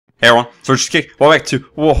Hey everyone, SilverCheesecake. Welcome back to.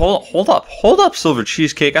 Well, hold up,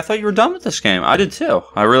 SilverCheesecake. I thought you were done with this game. I did too.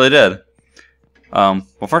 I really did. Well,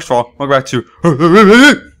 first of all, welcome back to.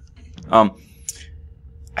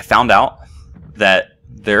 I found out that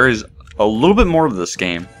there is a little bit more to this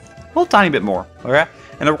game, a little tiny bit more. Okay,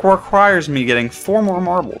 and it requires me getting 4 more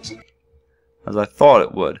marbles, as I thought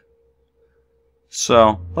it would.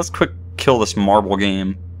 So let's quick kill this marble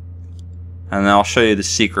game, and then I'll show you the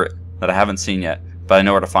secret that I haven't seen yet. But I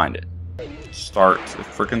know where to find it. Start. It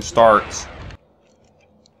freaking starts.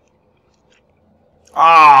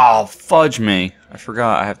 Oh, fudge me. I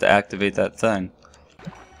forgot I have to activate that thing.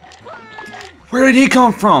 Where did he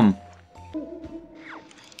come from?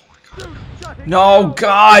 No,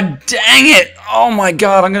 God, dang it. Oh my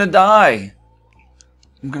God, I'm gonna die.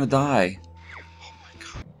 I'm gonna die. Oh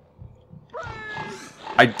my God.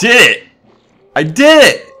 I did it. I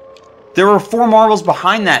did it. There were 4 marbles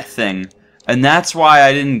behind that thing. And that's why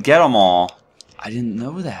I didn't get them all. I didn't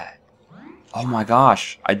know that. Oh my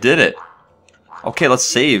gosh, I did it. Okay, let's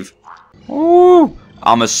save. Ooh,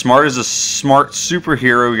 I'm as smart as a smart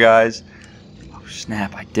superhero, guys. Oh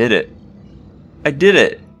snap, I did it. I did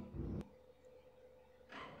it.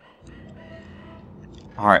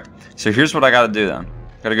 Alright, so here's what I gotta do then.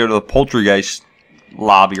 Gotta go to the Poultrygeist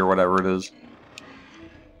lobby or whatever it is.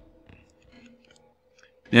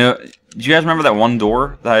 You know, do you guys remember that one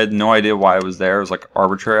door that I had no idea why it was there? It was like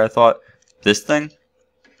arbitrary, I thought. This thing?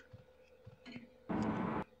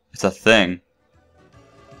 It's a thing.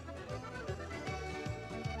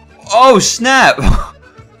 Oh, snap!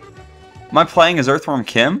 Am I playing as Earthworm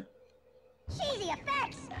Kim? Cheesy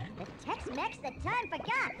effects! The Tex-Mex that time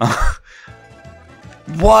forgot!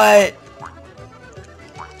 What?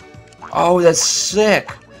 Oh, that's sick!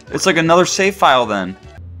 It's like another save file then.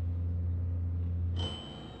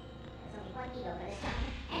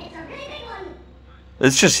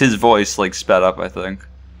 It's just his voice, like, sped up, I think.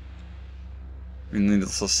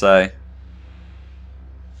 Needless to say.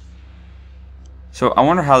 So, I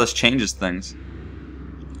wonder how this changes things.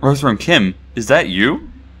 Earthworm Kim, is that you?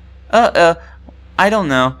 I don't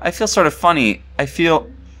know. I feel sort of funny. I feel...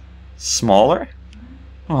 smaller?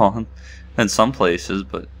 Oh, in some places,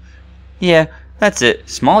 but... yeah, that's it.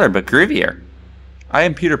 Smaller, but groovier. I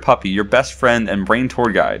am Peter Puppy, your best friend and brain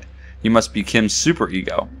tour guide. You must be Kim's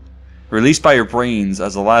superego. Released by your brains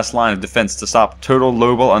as the last line of defense to stop total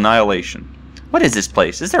global annihilation. What is this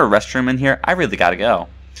place? Is there a restroom in here? I really gotta go.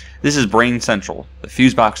 This is Brain Central, the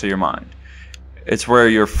fuse box of your mind. It's where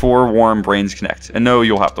your 4 warm brains connect. And no,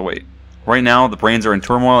 you'll have to wait. Right now, the brains are in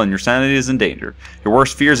turmoil and your sanity is in danger. Your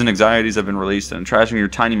worst fears and anxieties have been released and trashing your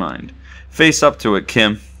tiny mind. Face up to it,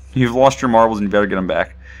 Kim. You've lost your marbles and you better get them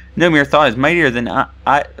back. No mere thought is mightier than than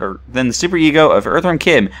the superego of Earthworm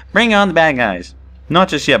Kim. Bring on the bad guys. Not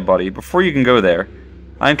just yet, buddy. Before you can go there,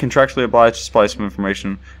 I am contractually obliged to supply some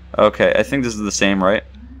information. Okay, I think this is the same, right?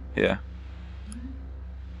 Yeah.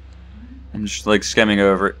 I'm just, like, skimming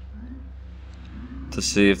over it to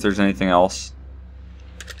see if there's anything else.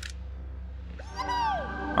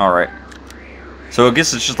 Alright. So I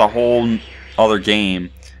guess it's just a whole other game.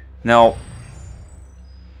 Now,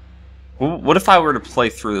 what if I were to play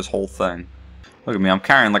through this whole thing? Look at me, I'm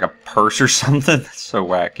carrying, like, a purse or something. That's so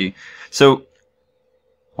wacky. So...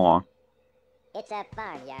 hold on. It's a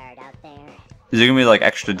barnyard out there. Is it gonna be like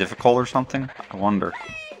extra difficult or something? I wonder.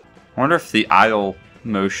 I wonder if the idle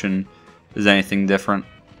motion is anything different.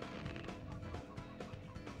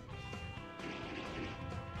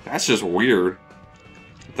 That's just weird.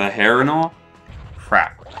 The hair and all?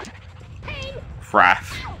 Crap. Crap.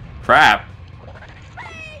 Crap.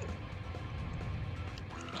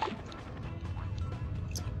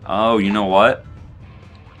 Oh, you know what?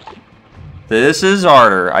 This is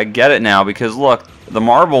harder. I get it now because look, the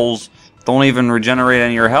marbles don't even regenerate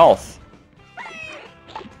any of your health.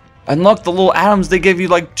 And look, the little atoms, they give you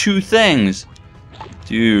like 2 things.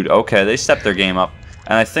 Dude, okay, they stepped their game up.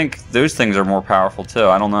 And I think those things are more powerful too.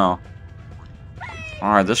 I don't know.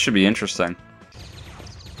 Alright, this should be interesting.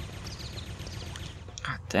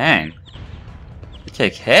 God dang. They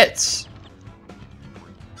take hits.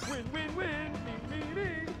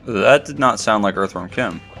 That did not sound like Earthworm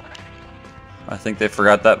Kim. I think they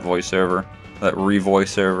forgot that voiceover. That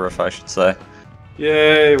re-voiceover, if I should say.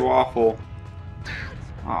 Yay, waffle.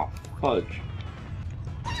 Oh, fudge.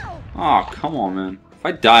 Oh, come on, man. If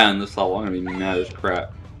I die on this level, I'm gonna be mad as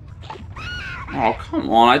crap. Oh, come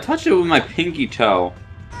on. I touched it with my pinky toe.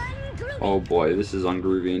 Oh boy, this is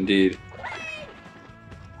ungroovy indeed.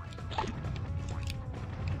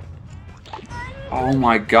 Oh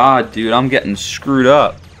my god, dude, I'm getting screwed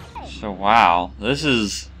up. So wow, this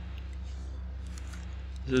is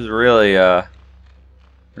really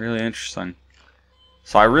Really interesting.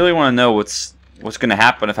 So I really want to know what's going to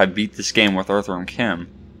happen if I beat this game with Earthworm Kim.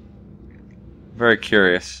 Very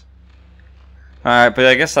curious. Alright, but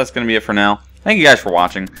I guess that's going to be it for now. Thank you guys for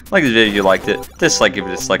watching. Like the video if you liked it. Dislike if you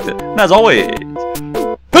disliked it. And as always,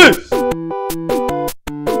 peace!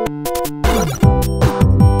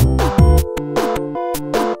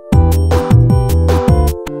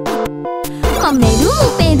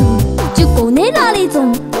 Tu connais la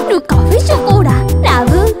raison, le café chocolat, la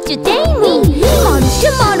vue, je t'ai mis.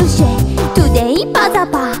 Marche, today pas à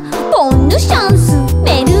pas, bonne chance,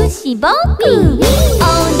 merci beaucoup.